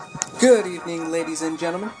Good evening, ladies and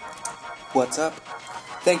gentlemen. What's up?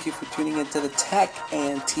 Thank you for tuning into the Tech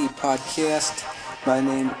and Tea podcast. My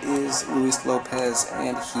name is Luis Lopez,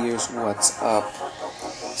 and here's what's up.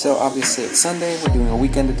 So obviously it's Sunday. We're doing a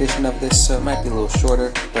weekend edition of this, so it might be a little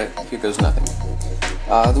shorter, but here goes nothing.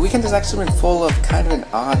 The weekend has actually been full of kind of an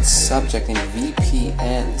odd subject in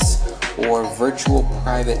VPNs, or virtual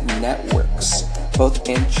private networks, both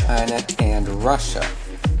in China and Russia.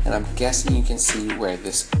 And I'm guessing you can see where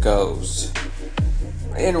this goes.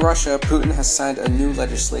 In Russia, Putin has signed a new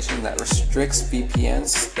legislation that restricts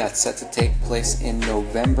VPNs that's set to take place in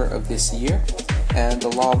November of this year, and the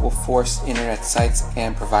law will force internet sites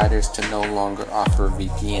and providers to no longer offer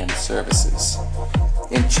VPN services.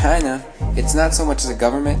 In China, it's not so much the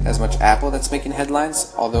government as much Apple that's making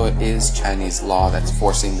headlines, although it is Chinese law that's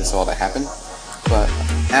forcing this all to happen. But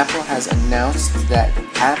Apple has announced that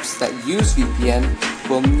apps that use VPN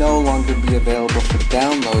will no longer be available for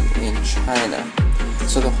download in China.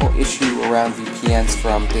 So the whole issue around VPNs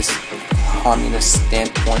from this communist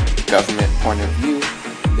standpoint, government point of view,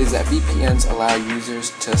 is that VPNs allow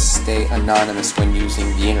users to stay anonymous when using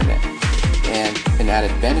the internet. And an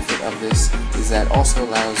added benefit of this is that it also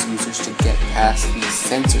allows users to get past the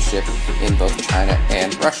censorship in both China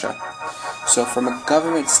and Russia. So from a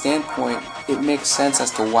government standpoint, it makes sense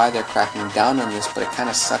as to why they're cracking down on this, but it kind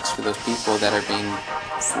of sucks for those people that are being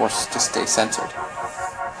forced to stay censored.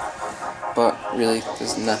 But really,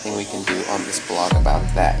 there's nothing we can do on this blog about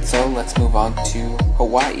that. So let's move on to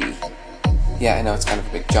Hawaii. Yeah, I know it's kind of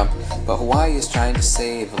a big jump, but Hawaii is trying to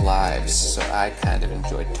save lives, so I kind of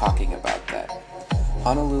enjoyed talking about that.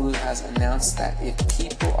 Honolulu has announced that if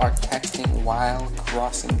people are texting while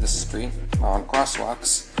crossing the street on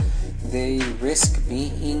crosswalks, they risk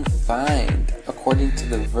being fined. According to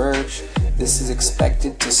The Verge, this is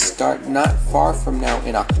expected to start not far from now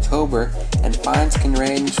in October, and fines can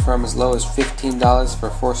range from as low as $15 for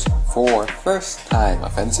first-time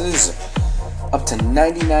offenses, up to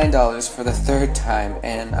 $99 for the third time,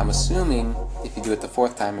 and I'm assuming if you do it the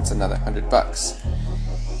fourth time, it's another $100.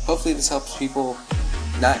 Hopefully this helps people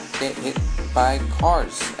not get hit by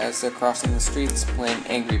cars as they're crossing the streets playing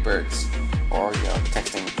Angry Birds, or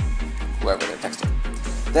texting whoever they're texting.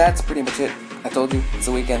 That's pretty much it. I told you, it's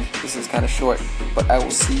the weekend. This is kind of short, but I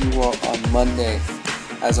will see you all on Monday.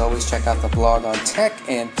 As always, check out the blog on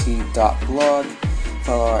techandtea.blog.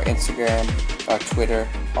 Follow our Instagram, our Twitter,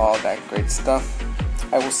 all that great stuff.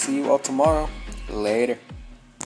 I will see you all tomorrow. Later.